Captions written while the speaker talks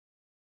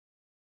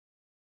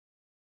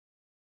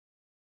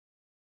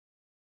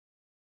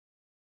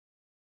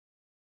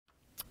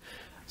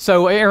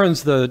So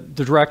Erin's the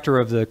director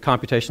of the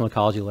Computational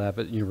Ecology Lab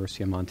at the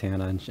University of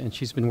Montana, and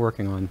she's been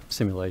working on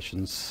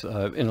simulations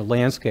in a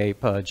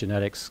landscape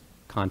genetics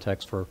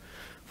context for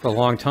a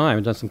long time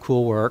and done some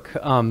cool work.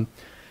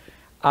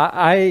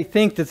 I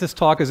think that this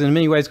talk is in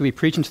many ways going to be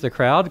preaching to the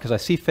crowd because I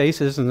see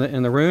faces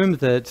in the room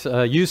that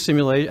use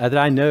that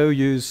I know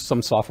use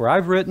some software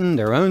I've written,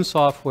 their own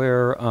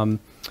software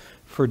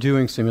for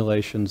doing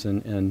simulations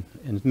in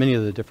many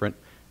of the different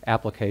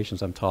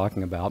applications I'm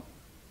talking about.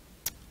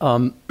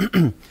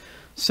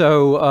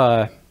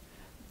 So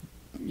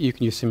you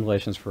can use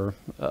simulations for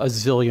a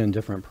zillion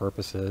different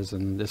purposes,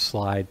 and this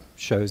slide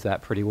shows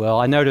that pretty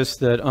well. I noticed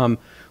that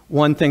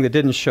one thing that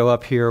didn't show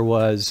up here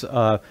was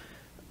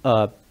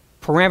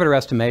parameter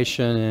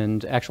estimation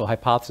and actual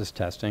hypothesis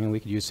testing, and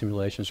we could use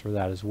simulations for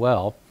that as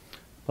well.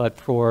 But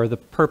for the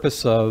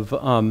purpose of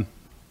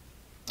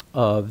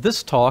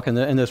this talk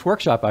and this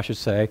workshop, I should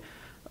say,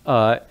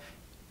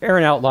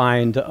 Erin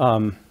outlined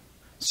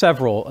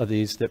several of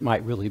these that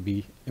might really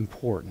be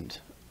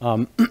important.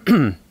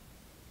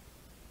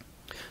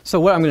 So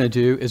what I'm going to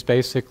do is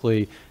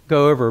basically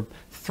go over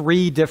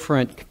 3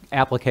 different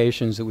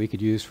applications that we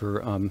could use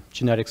for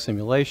genetic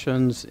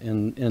simulations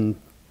in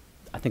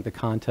I think the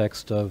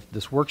context of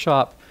this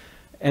workshop.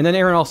 And then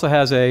Erin also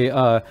has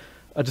a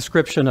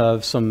description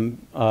of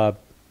some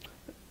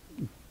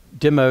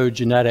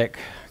demogenetic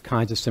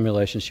kinds of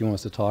simulations she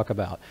wants to talk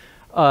about.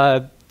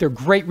 They're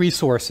great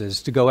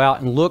resources to go out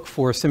and look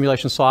for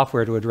simulation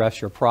software to address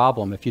your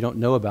problem if you don't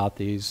know about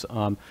these.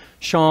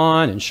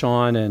 Sean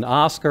and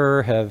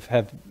Oscar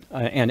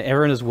and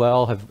Erin as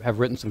well have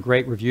written some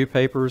great review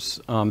papers.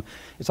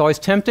 It's always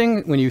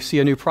tempting when you see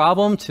a new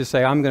problem to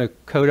say, I'm going to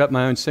code up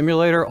my own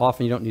simulator.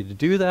 Often you don't need to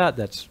do that.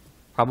 That's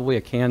probably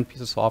a canned piece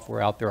of software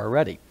out there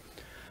already.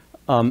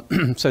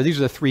 So these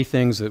are the 3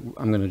 things that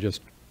I'm going to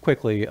just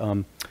quickly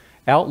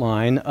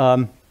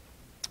outline.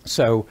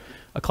 So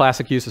a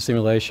classic use of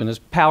simulation is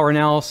power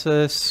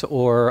analysis,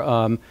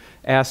 or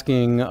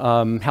asking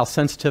how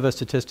sensitive a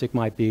statistic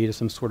might be to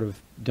some sort of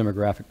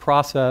demographic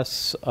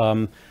process.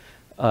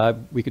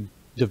 We could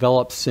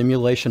develop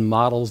simulation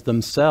models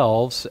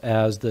themselves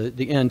as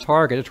the end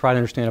target to try to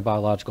understand a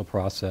biological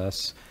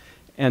process.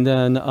 And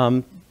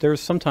then there's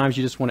sometimes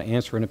you just want to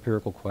answer an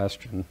empirical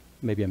question,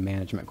 maybe a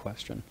management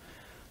question.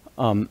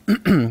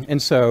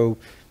 And so,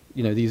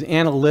 you know, these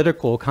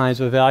analytical kinds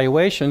of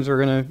evaluations are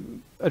going to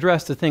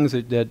address the things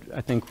that I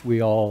think we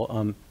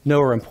all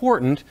know are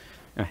important.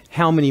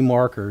 How many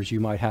markers you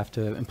might have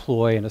to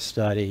employ in a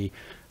study,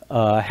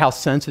 how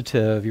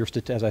sensitive your,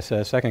 as I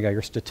said a second ago,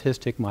 your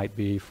statistic might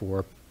be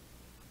for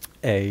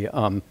a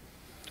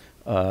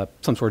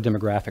some sort of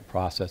demographic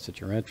process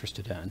that you're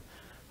interested in.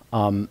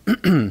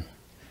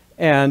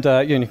 And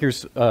you know,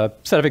 here's a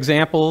set of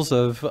examples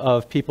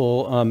of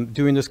people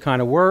doing this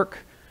kind of work.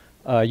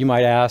 You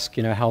might ask,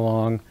 you know, how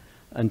long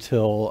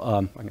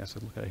until, I guess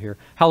I'll look at it here,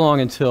 how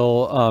long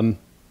until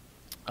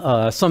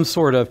some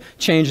sort of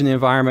change in the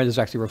environment is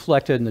actually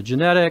reflected in the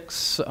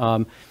genetics,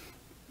 how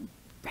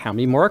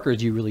many markers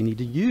do you really need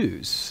to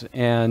use,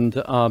 and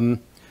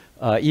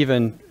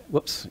even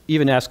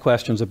ask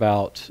questions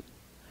about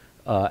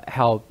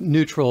how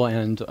neutral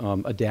and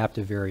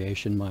adaptive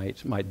variation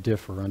might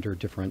differ under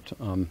different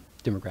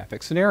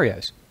demographic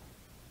scenarios.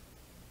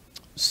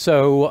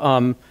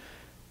 So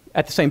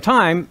at the same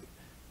time,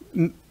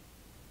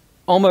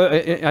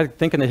 I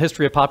think in the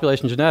history of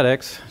population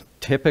genetics,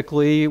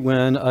 typically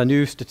when a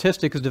new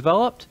statistic is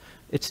developed,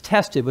 it's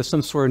tested with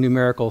some sort of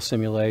numerical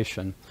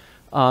simulation.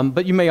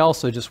 But you may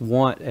also just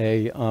want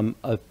a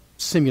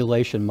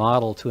simulation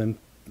model to,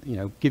 you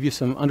know, give you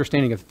some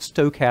understanding of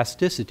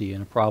stochasticity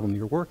in a problem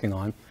you're working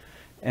on.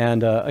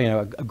 And you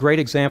know, a great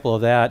example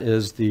of that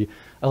is the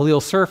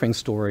allele surfing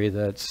story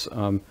that's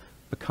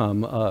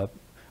become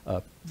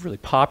really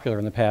popular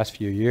in the past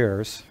few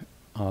years,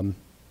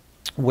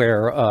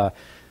 where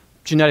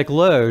genetic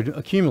load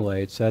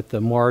accumulates at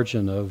the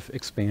margin of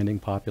expanding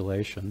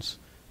populations.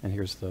 And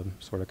here's the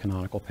sort of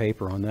canonical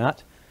paper on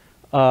that.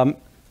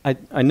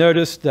 I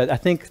noticed that I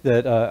think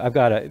that I've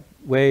got a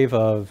wave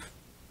of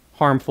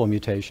harmful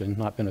mutation,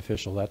 not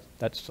beneficial.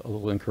 That's a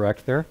little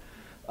incorrect there.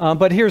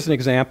 But here's an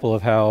example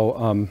of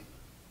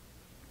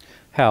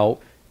how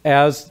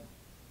as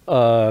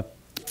a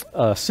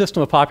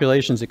system of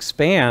populations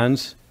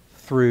expands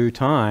through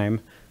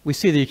time, we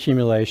see the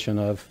accumulation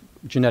of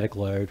genetic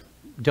load,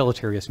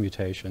 deleterious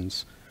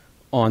mutations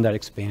on that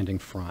expanding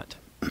front.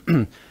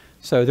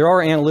 So there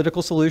are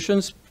analytical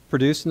solutions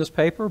produced in this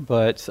paper,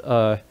 but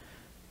the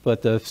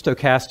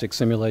stochastic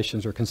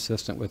simulations are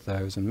consistent with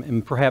those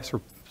and perhaps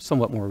are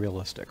somewhat more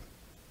realistic.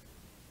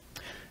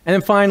 And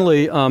then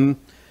finally,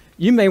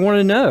 you may want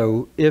to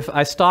know, if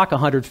I stock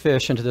 100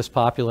 fish into this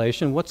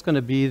population, what's going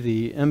to be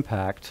the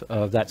impact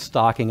of that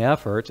stocking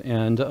effort?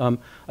 And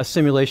a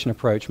simulation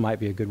approach might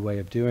be a good way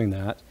of doing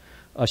that.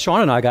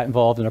 Sean and I got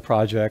involved in a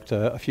project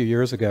a few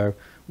years ago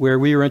where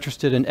we were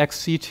interested in ex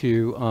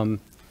situ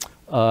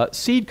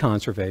seed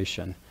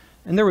conservation.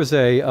 And there was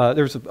a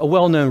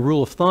well-known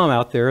rule of thumb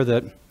out there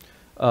that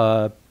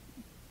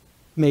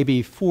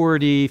maybe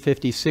 40,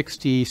 50,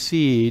 60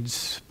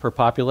 seeds per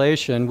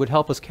population would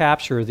help us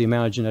capture the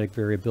amount of genetic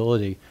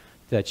variability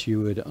that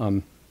you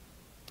would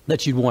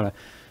that you'd want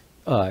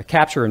to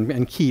capture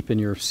and keep in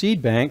your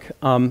seed bank.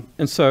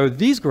 And so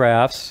these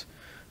graphs,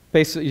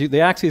 basically,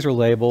 the axes are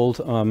labeled,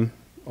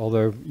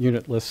 although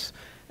unitless,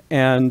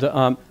 and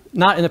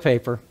not in the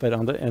paper, but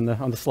on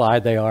the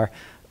slide they are.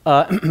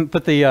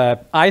 But the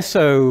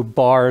ISO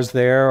bars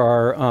there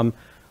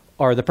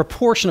are the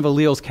proportion of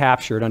alleles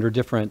captured under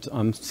different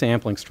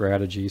sampling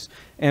strategies.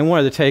 And one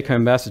of the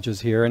take-home messages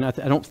here, and I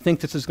don't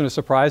think this is going to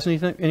surprise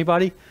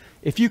anybody,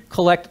 if you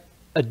collect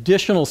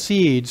additional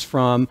seeds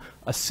from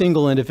a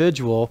single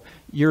individual,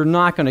 you're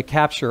not going to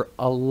capture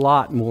a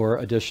lot more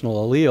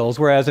additional alleles,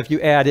 whereas if you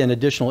add in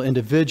additional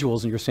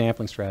individuals in your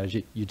sampling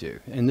strategy, you do.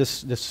 And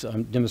this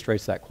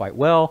demonstrates that quite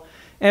well.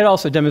 And it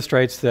also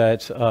demonstrates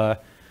that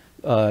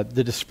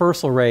the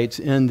dispersal rates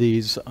in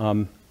these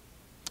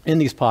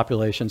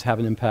populations have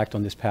an impact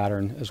on this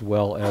pattern as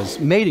well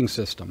as mating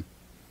system.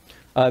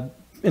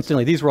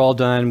 Incidentally, these were all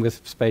done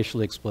with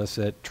spatially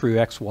explicit, true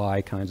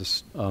XY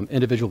kinds of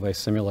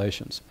individual-based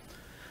simulations.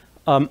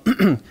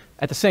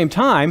 At the same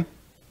time,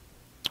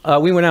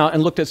 we went out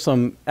and looked at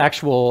some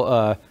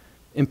actual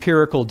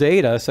empirical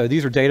data. So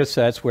these are data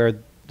sets where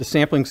the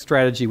sampling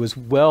strategy was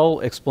well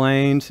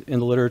explained in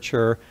the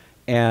literature,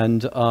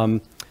 and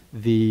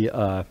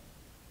the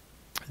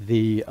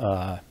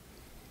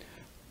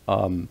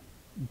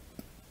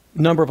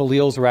number of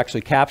alleles were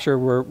actually captured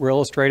were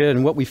illustrated.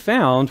 And what we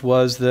found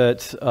was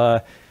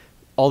that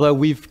although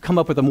we've come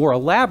up with a more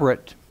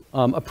elaborate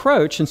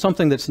approach and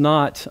something that's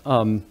not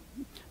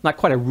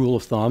quite a rule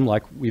of thumb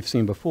like we've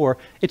seen before,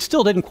 it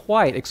still didn't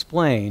quite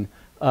explain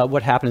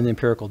what happened in the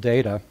empirical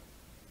data.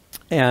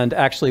 And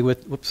actually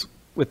with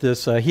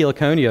this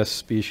Heliconia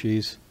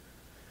species,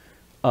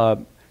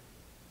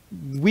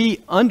 we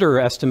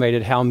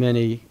overestimated how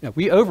many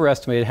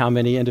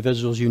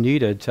individuals you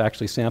needed to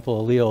actually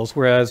sample alleles,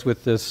 whereas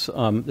with this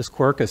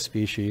Quercus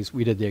species,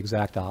 we did the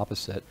exact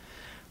opposite.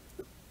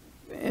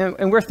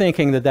 And we're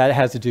thinking that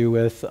has to do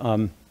with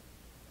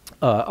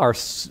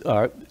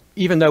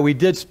even though we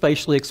did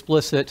spatially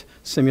explicit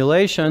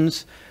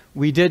simulations,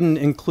 we didn't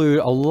include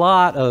a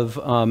lot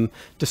of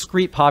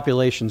discrete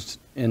populations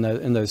in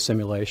those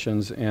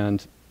simulations,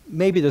 and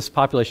maybe this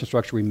population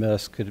structure we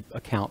missed could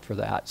account for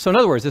that. So in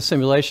other words, this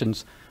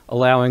simulation's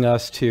allowing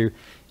us to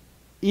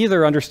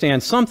either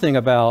understand something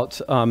about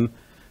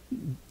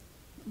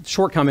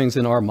shortcomings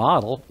in our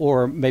model,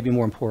 or maybe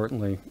more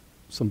importantly,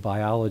 some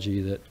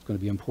biology that's going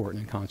to be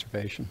important in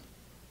conservation.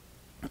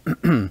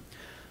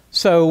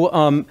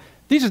 So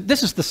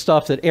this is the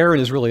stuff that Aaron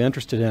is really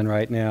interested in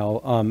right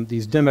now,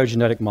 these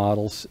demogenetic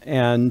models.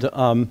 And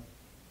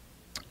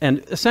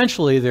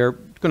essentially, they're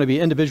going to be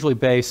individually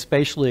based,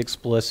 spatially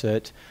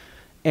explicit,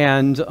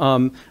 and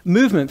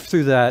movement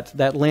through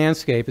that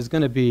landscape is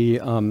going to be,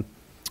 there's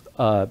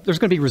going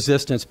to be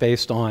resistance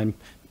based on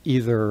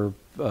either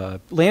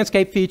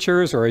landscape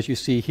features or, as you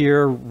see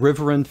here,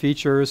 riverine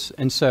features.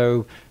 And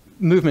so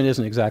movement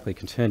isn't exactly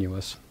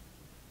continuous.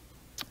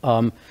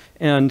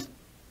 And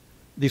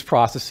these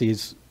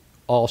processes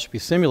all should be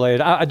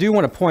simulated. I do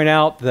want to point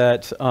out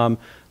that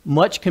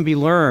much can be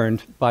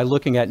learned by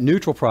looking at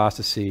neutral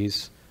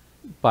processes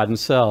by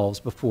themselves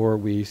before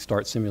we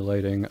start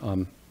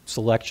simulating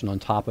selection on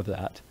top of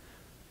that.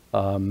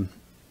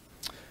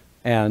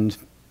 And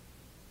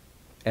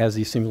as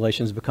these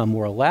simulations become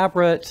more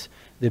elaborate,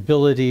 the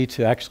ability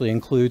to actually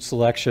include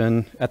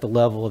selection at the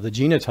level of the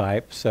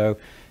genotype. So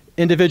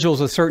individuals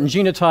with certain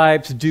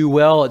genotypes do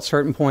well at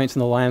certain points in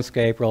the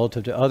landscape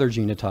relative to other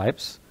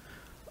genotypes.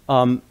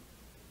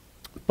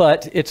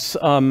 But it's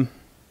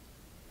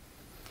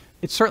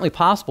certainly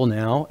possible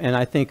now, and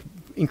I think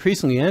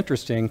increasingly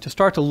interesting, to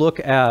start to look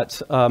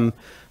at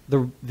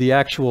the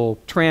actual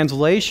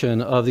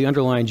translation of the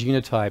underlying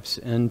genotypes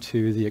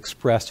into the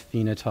expressed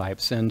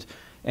phenotypes,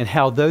 and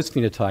how those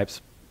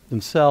phenotypes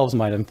themselves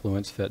might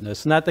influence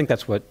fitness. And I think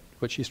that's what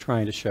she's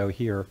trying to show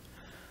here.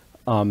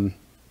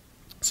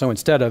 So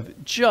instead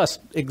of just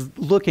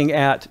looking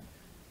at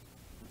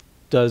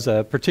does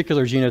a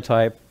particular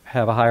genotype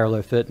have a high or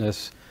low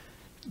fitness,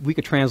 we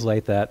could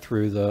translate that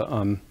through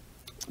the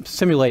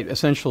simulate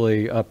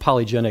essentially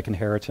polygenic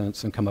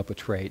inheritance and come up with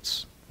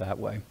traits that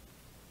way.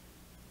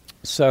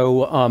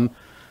 So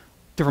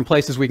different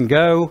places we can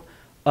go.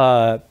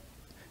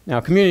 Now,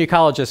 community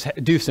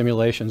ecologists do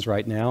simulations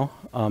right now,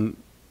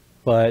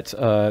 but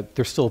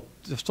there's still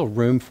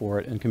room for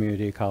it in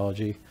community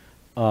ecology.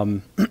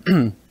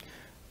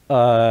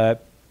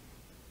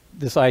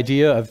 This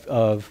idea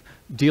of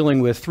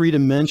dealing with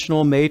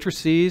three-dimensional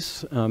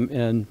matrices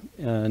in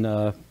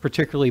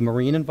particularly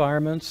marine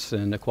environments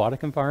and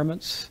aquatic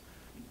environments,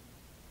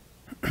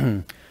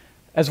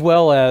 as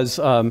well as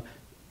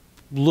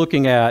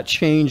looking at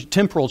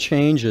temporal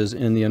changes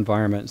in the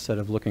environment instead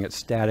of looking at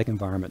static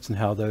environments and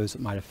how those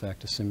might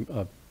affect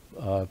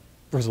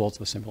results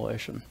of a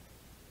simulation.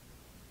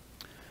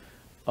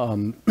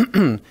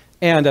 And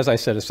as I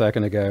said a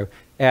second ago,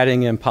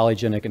 adding in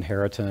polygenic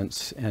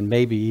inheritance and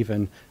maybe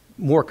even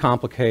more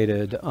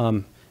complicated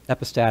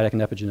epistatic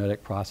and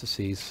epigenetic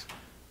processes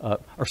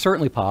are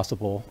certainly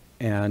possible,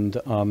 and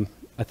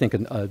I think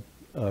a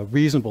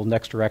reasonable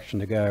next direction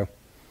to go.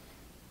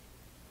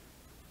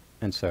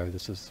 And so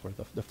this is sort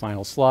of the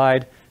final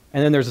slide.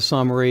 And then there's a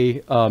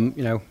summary. You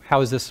know, what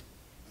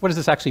does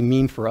this actually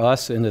mean for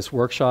us in this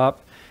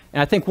workshop?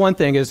 And I think one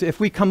thing is if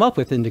we come up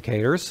with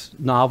indicators,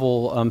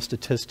 novel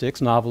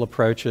statistics, novel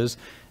approaches,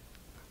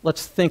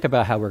 let's think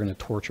about how we're going to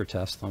torture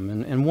test them.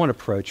 And one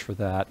approach for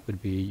that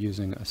would be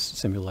using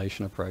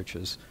simulation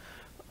approaches.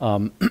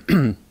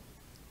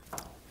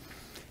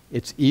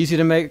 It's easy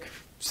to make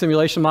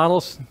simulation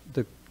models.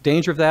 The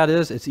danger of that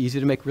is it's easy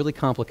to make really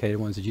complicated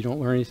ones that you don't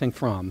learn anything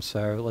from.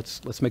 So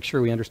let's make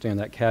sure we understand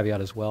that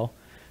caveat as well.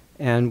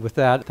 And with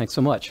that, thanks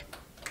so much.